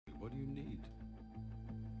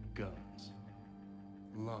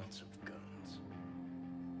lots of guns.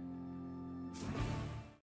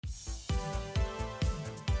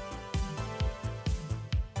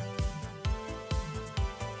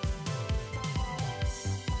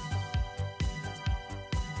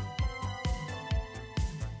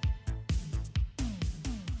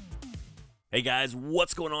 Hey guys,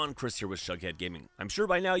 what's going on? Chris here with Shughead Gaming. I'm sure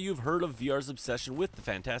by now you've heard of VR's obsession with the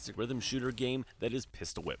fantastic rhythm shooter game that is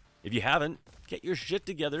Pistol Whip. If you haven't, get your shit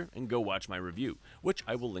together and go watch my review, which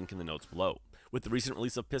I will link in the notes below. With the recent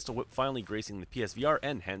release of Pistol Whip finally gracing the PSVR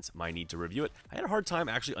and hence my need to review it, I had a hard time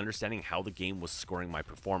actually understanding how the game was scoring my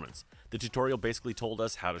performance. The tutorial basically told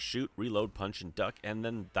us how to shoot, reload, punch, and duck, and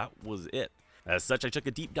then that was it. As such, I took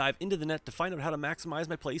a deep dive into the net to find out how to maximize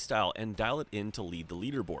my playstyle and dial it in to lead the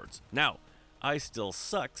leaderboards. Now, I still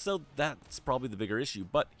suck, so that's probably the bigger issue,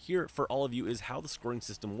 but here for all of you is how the scoring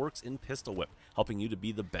system works in Pistol Whip, helping you to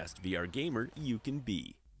be the best VR gamer you can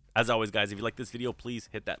be. As always guys, if you like this video, please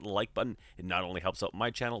hit that like button. It not only helps out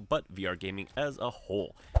my channel, but VR gaming as a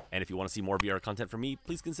whole. And if you want to see more VR content from me,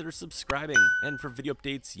 please consider subscribing. And for video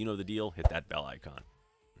updates, you know the deal, hit that bell icon.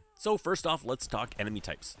 So first off, let's talk enemy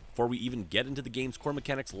types. Before we even get into the game's core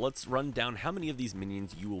mechanics, let's run down how many of these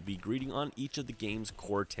minions you will be greeting on each of the game's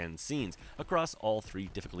core 10 scenes, across all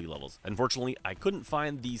 3 difficulty levels. Unfortunately, I couldn't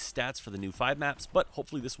find these stats for the new 5 maps, but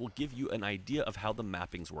hopefully this will give you an idea of how the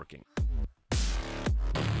mapping's working.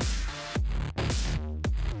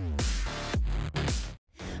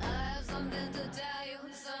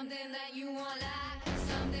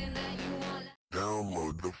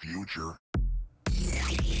 Download the future.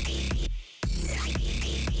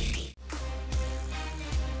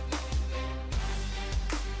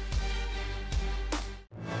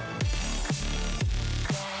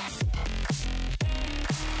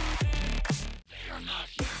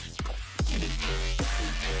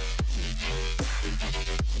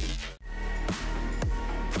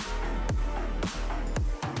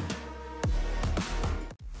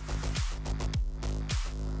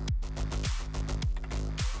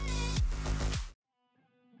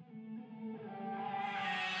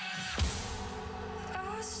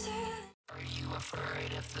 Are you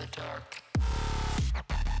afraid of the dark?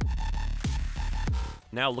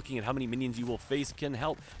 Now looking at how many minions you will face can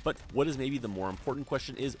help, but what is maybe the more important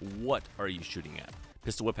question is, what are you shooting at?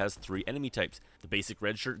 Pistol Whip has 3 enemy types: the basic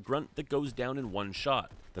red shirt grunt that goes down in 1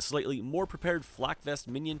 shot, the slightly more prepared flak vest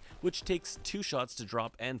minion which takes 2 shots to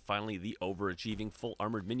drop, and finally the overachieving full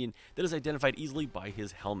armored minion that is identified easily by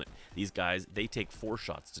his helmet. These guys, they take 4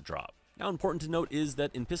 shots to drop. Now important to note is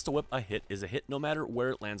that in Pistol Whip, a hit is a hit no matter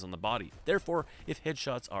where it lands on the body. Therefore, if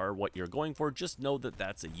headshots are what you're going for, just know that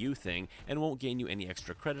that's a you thing and won't gain you any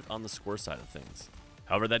extra credit on the score side of things.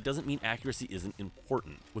 However, that doesn't mean accuracy isn't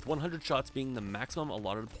important. With 100 shots being the maximum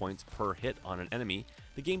allotted points per hit on an enemy,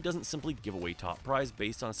 the game doesn't simply give away top prize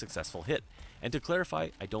based on a successful hit. And to clarify,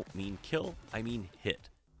 I don't mean kill, I mean hit.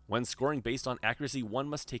 When scoring based on accuracy, one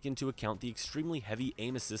must take into account the extremely heavy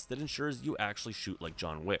aim assist that ensures you actually shoot like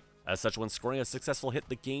John Wick. As such, when scoring a successful hit,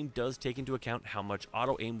 the game does take into account how much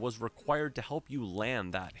auto-aim was required to help you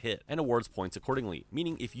land that hit, and awards points accordingly,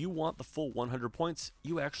 meaning if you want the full 100 points,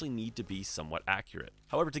 you actually need to be somewhat accurate.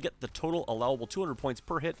 However, to get the total allowable 200 points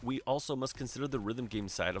per hit, we also must consider the rhythm game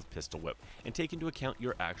side of Pistol Whip, and take into account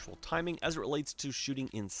your actual timing as it relates to shooting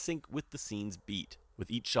in sync with the scene's beat, with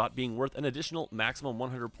each shot being worth an additional maximum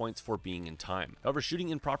 100 points for being in time. However, shooting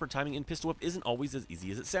in proper timing in Pistol Whip isn't always as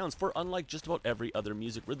easy as it sounds, for unlike just about every other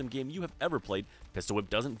music rhythm game you have ever played, Pistol Whip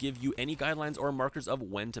doesn't give you any guidelines or markers of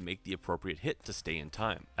when to make the appropriate hit to stay in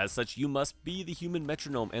time. As such, you must be the human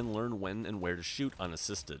metronome and learn when and where to shoot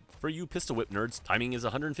unassisted. For you Pistol Whip nerds, timing is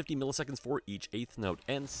 150 milliseconds for each 8th note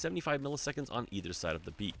and 75 milliseconds on either side of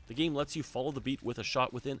the beat. The game lets you follow the beat with a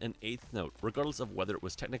shot within an 8th note, regardless of whether it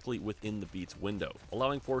was technically within the beat's window,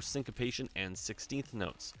 allowing for syncopation and 16th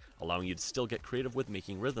notes, allowing you to still get creative with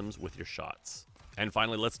making rhythms with your shots. And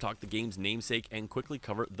finally, let's talk the game's namesake and quickly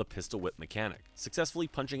cover the Pistol Whip mechanic. Successfully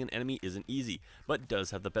punching an enemy isn't easy, but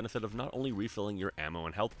does have the benefit of not only refilling your ammo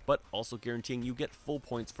and health, but also guaranteeing you get full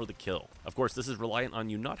points for the kill. Of course, this is reliant on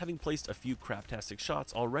you not having placed a few craptastic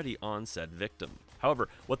shots already on said victim. However,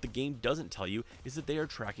 what the game doesn't tell you is that they are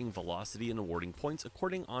tracking velocity and awarding points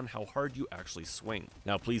according on how hard you actually swing.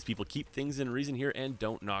 Now please people, keep things in reason here and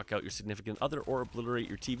don't knock out your significant other or obliterate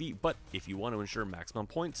your TV, but if you want to ensure maximum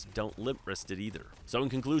points, don't limp wrist it either. either. So in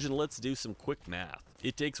conclusion, let's do some quick math.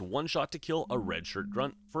 It takes 1 shot to kill a red shirt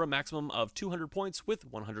grunt for a maximum of 200 points,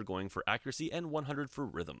 with 100 going for accuracy and 100 for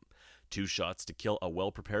rhythm. 2 shots to kill a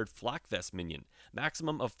well-prepared flak vest minion,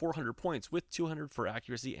 maximum of 400 points with 200 for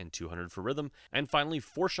accuracy and 200 for rhythm. And finally,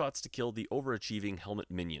 4 shots to kill the overachieving helmet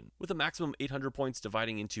minion, with a maximum 800 points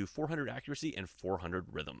dividing into 400 accuracy and 400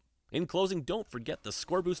 rhythm. In closing, don't forget the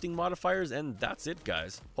score boosting modifiers, and that's it,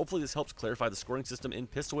 guys. Hopefully this helps clarify the scoring system in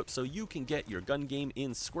Pistol Whip so you can get your gun game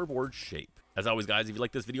in scoreboard shape. As always, guys, if you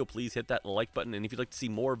like this video, please hit that like button, and if you'd like to see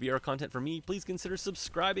more VR content from me, please consider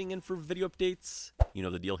subscribing, and for video updates, you know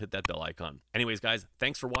the deal, hit that bell icon. Anyways, guys,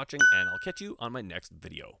 thanks for watching, and I'll catch you on my next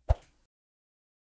video.